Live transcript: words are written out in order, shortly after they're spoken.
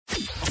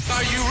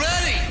Are you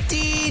ready?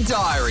 Dear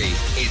Diary,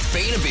 it's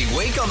been a big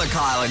week on the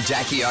Kyle and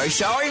Jackie O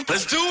show.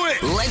 Let's do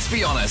it. Let's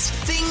be honest,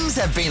 things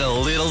have been a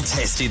little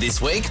testy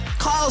this week.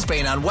 Kyle's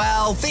been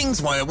unwell,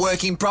 things weren't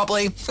working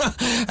properly,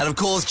 and of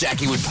course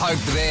Jackie would poke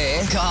the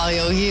bear.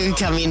 Kyle, you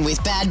come in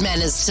with bad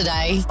manners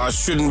today. I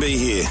shouldn't be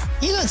here.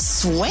 You got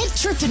sweat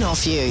dripping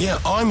off you. Yeah,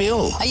 I'm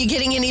ill. Are you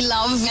getting any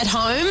love at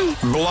home?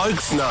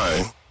 Blokes,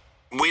 no.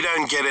 We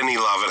don't get any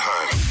love at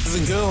home.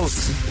 The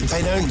girls,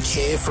 they don't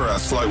care for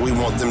us like we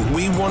want them.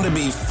 We want to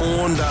be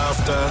fawned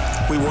after.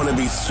 We want to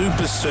be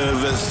super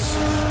service.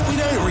 We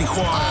don't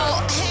require...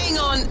 Oh, hang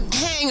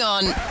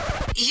on.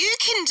 You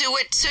can do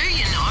it too,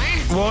 you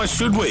know. Why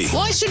should we?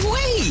 Why should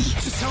we?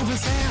 Just help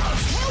us out.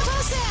 Help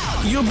us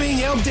out. You're being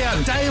helped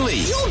out daily.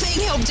 You're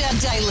being helped out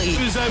daily.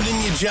 Who's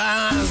opening your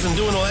jars and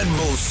doing all that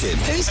bullshit?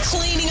 Who's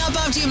cleaning up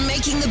after you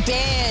making the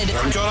bed?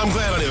 Oh, God, I'm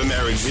glad I never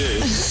married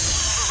you.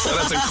 And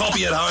that's a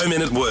copy at home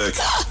and at work.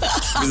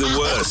 It'd be the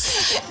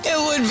worst. It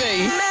would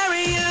be.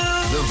 Marry you.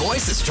 The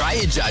Voice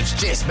Australia judge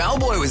Jess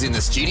Malboy was in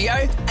the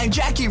studio and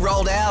Jackie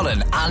rolled out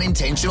an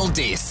unintentional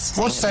diss.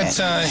 What's that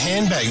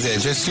handbag there,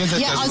 Jess?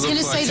 Yeah, I was going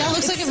to say, that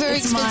looks like a very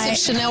expensive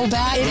Chanel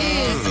bag. It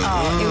is.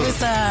 Oh, it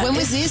was... when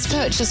was this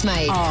purchase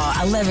made?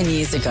 11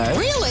 years ago.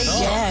 Really?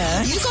 Oh.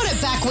 Yeah. You got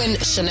it back when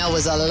Chanel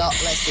was a lot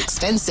less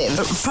expensive.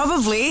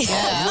 Probably.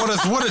 Yeah.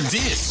 What a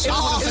diss. It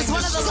was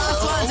one of the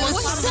last ones. It was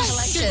What's part of that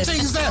the shit? collection.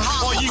 Thing's that?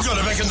 Oh, you got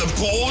it back in the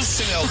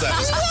Porsche Chanel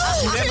days.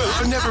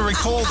 I never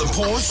recall the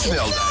Porsche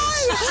Chanel days.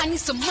 I need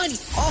some money.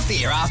 Off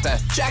the air after,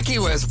 Jackie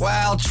was,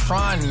 well,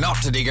 trying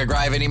not to dig a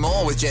grave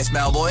anymore with Jess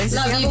Malboy.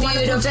 Love you,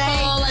 beautiful,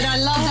 and I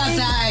love that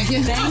bag.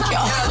 Thank you.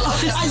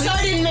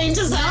 I didn't mean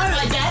to say it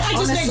like that. I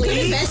just meant good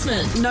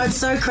investment. No, it's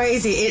so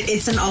crazy.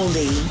 It's an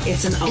oldie.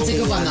 It's an oldie. It's a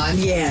good one, though.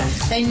 Yeah.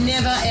 They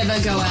never,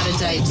 ever go out a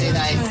date, do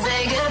they?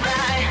 Say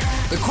goodbye.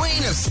 The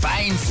Queen of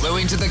Spain flew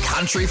into the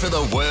country for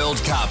the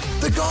World Cup.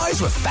 The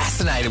guys were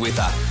fascinated with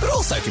her, but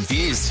also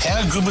confused.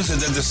 How good was it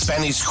that the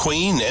Spanish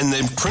Queen and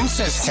the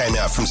princess came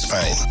out from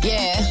Spain?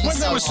 Yeah. When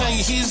they were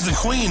saying, here's the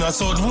Queen, I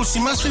thought, well, she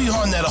must be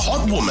behind that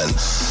hot woman.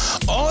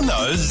 Oh,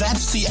 no,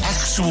 that's the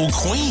actual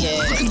Queen.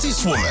 Yeah. Look at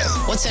this woman.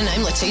 What's her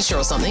name, Letitia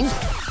or something?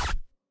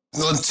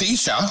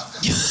 Letitia?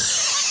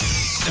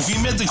 If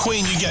you met the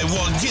Queen, you go,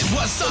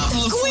 what's up,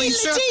 Queen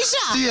Letitia?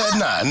 Letitia. Yeah,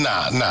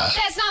 nah.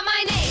 That's not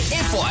my name.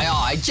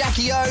 FYI,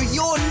 Jackie O,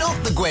 you're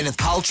not the Gwyneth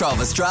Paltrow of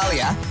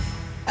Australia.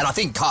 And I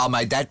think Kyle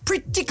made that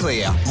pretty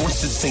clear.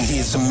 What's this thing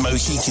here? Some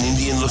Mohican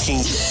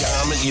Indian-looking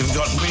garment you've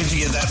got. Where'd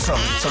you get that from?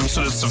 Some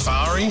sort of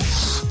safari?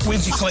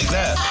 Where'd you collect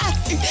that?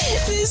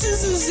 This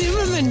is a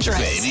Zimmerman dress.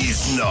 It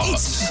is not.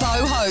 It's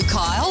boho,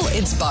 Kyle.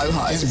 It's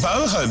boho. Is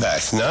boho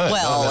back? No.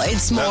 Well, no.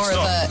 it's more it's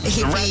of not. a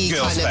hippie The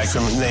rap girl's kind of... back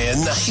from there.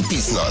 No,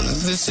 hippie's not.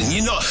 Listen,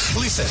 you're not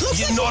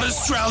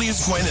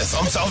Australia's Gwyneth.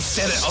 I've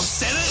said it.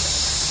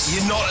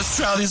 You're not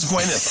Australia's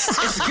Gwyneth.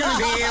 It's going to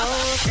be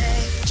okay.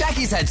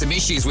 Jackie's had some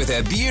issues with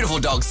her beautiful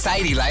dog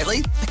Sadie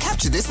lately. I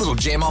captured this little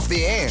gem off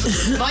the air.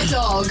 My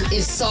dog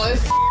is so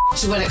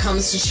f***ed when it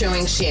comes to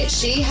chewing shit.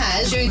 She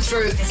has chewed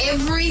through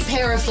every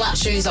pair of flat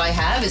shoes I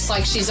have. It's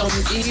like she's on...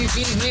 You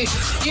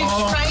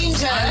trained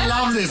her. I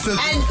love this.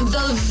 And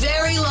the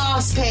very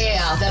last pair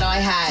that I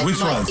had... Which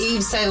my ones?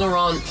 Yves Saint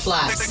Laurent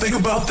flats. Think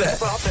about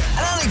that.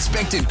 An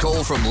unexpected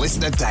call from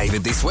listener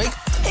David this week.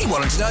 He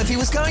wanted to know if he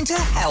was going to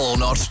hell or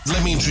not.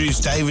 Let me introduce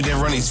David,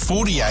 everyone. He's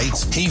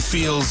 48. He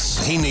feels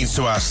he needs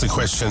to ask the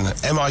question,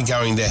 am I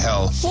going to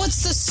hell?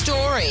 What's the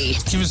story?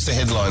 Give us the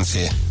headlines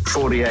here.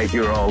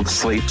 48-year-old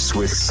sleeps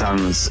with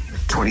son's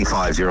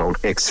 25-year-old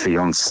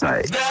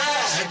ex-fiancée.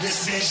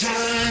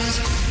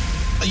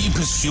 Are you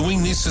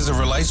pursuing this as a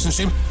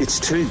relationship?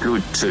 It's too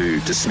good to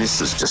dismiss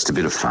as just a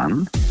bit of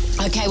fun.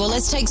 Okay, well,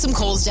 let's take some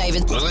calls,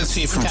 David. Well, let's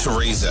hear from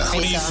Teresa.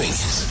 What do you think?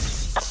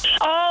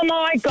 Oh,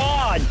 my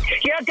God.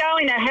 You're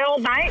going to hell,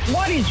 mate.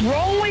 What is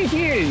wrong with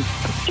you?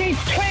 She's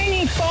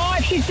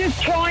 25. She's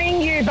just trying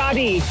you,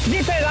 buddy.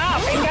 Zip it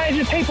up and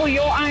go to people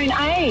your own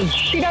age.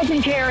 She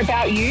doesn't care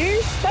about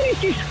you. That is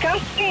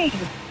disgusting.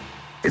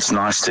 It's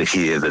nice to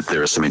hear that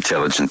there are some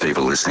intelligent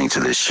people listening to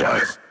this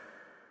show.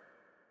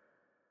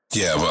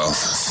 Yeah, well,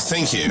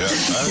 thank you.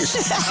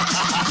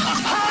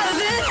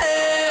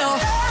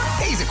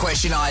 Here's a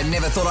question I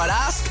never thought I'd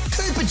ask.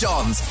 Cooper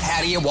Johns,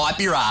 how do you wipe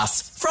your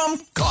ass? From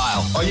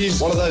Kyle. I use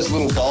one of those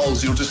little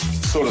bowls. You'll just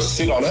sort of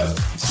sit on it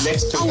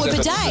next to Oh, it. a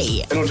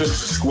bidet. It'll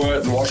just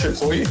squirt and wash it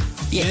for you.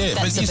 Yeah,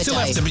 but that's you a still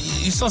bidet.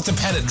 have to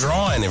pat it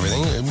dry and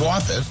everything.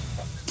 Wipe it.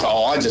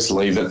 Oh, I just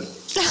leave it.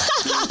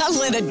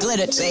 let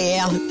it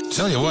tear.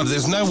 Tell you what,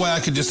 there's no way I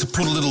could just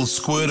put a little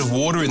squirt of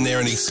water in there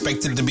and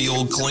expect it to be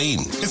all clean.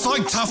 It's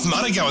like tough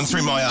mudder going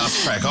through my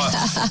ass crack.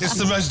 It's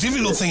the most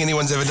difficult thing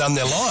anyone's ever done in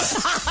their life.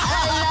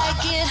 I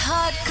like it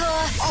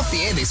hardcore. Off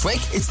the air this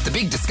week, it's the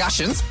big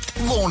discussions.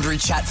 Laundry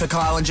chat for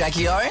Kyle and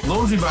Jackie O.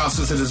 Laundry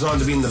baskets are designed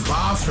to be in the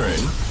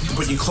bathroom. You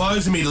put your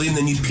clothes immediately and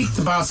then you pick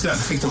the basket up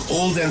and take them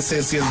all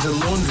downstairs to the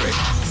laundry.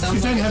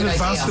 You don't have a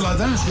basket like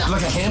that? No.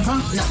 Like a hamper?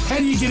 No. How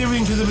do you get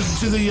everything to the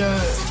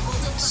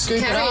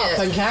Scoop it up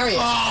and carry it.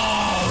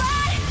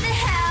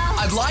 Oh!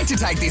 I'd like to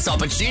take this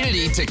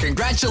opportunity to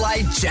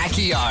congratulate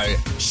Jackie O.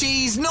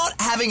 She's not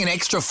having an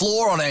extra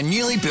floor on her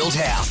newly built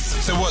house.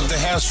 So what, the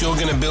house you're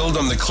going to build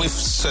on the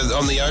cliffs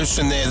on the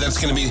ocean there,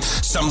 that's going to be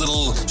some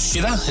little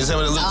shitter? Is that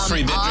what a little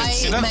 3-bedroom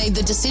shitter? I made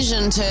the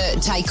decision to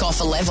take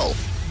off a level.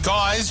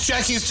 Guys,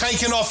 Jackie's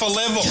taken off a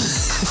level.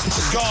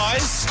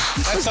 Guys,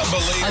 that's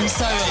unbelievable. I'm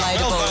so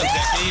relatable. Well done,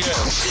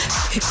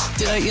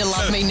 Jackie. Don't you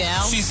love me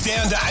now? She's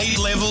down to 8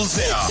 levels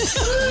now.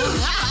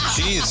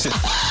 Jeez.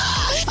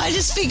 I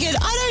just figured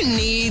I don't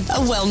need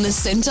a wellness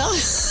centre.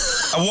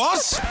 A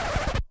what?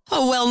 A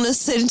wellness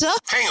centre.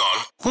 Hang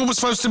on. What was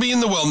supposed to be in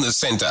the wellness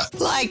centre?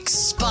 Like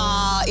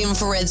spa,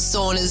 infrared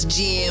saunas,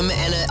 gym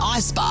and an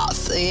ice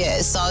bath. Yeah,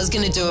 so I was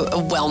going to do a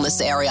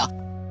wellness area.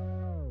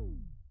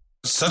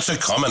 Such a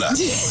commoner.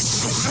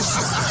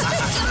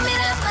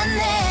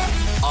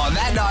 On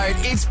that note,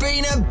 it's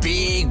been a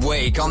big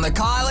week on the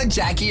Kyle and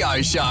Jackie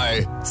O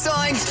Show.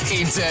 Signed,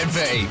 Intern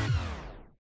V.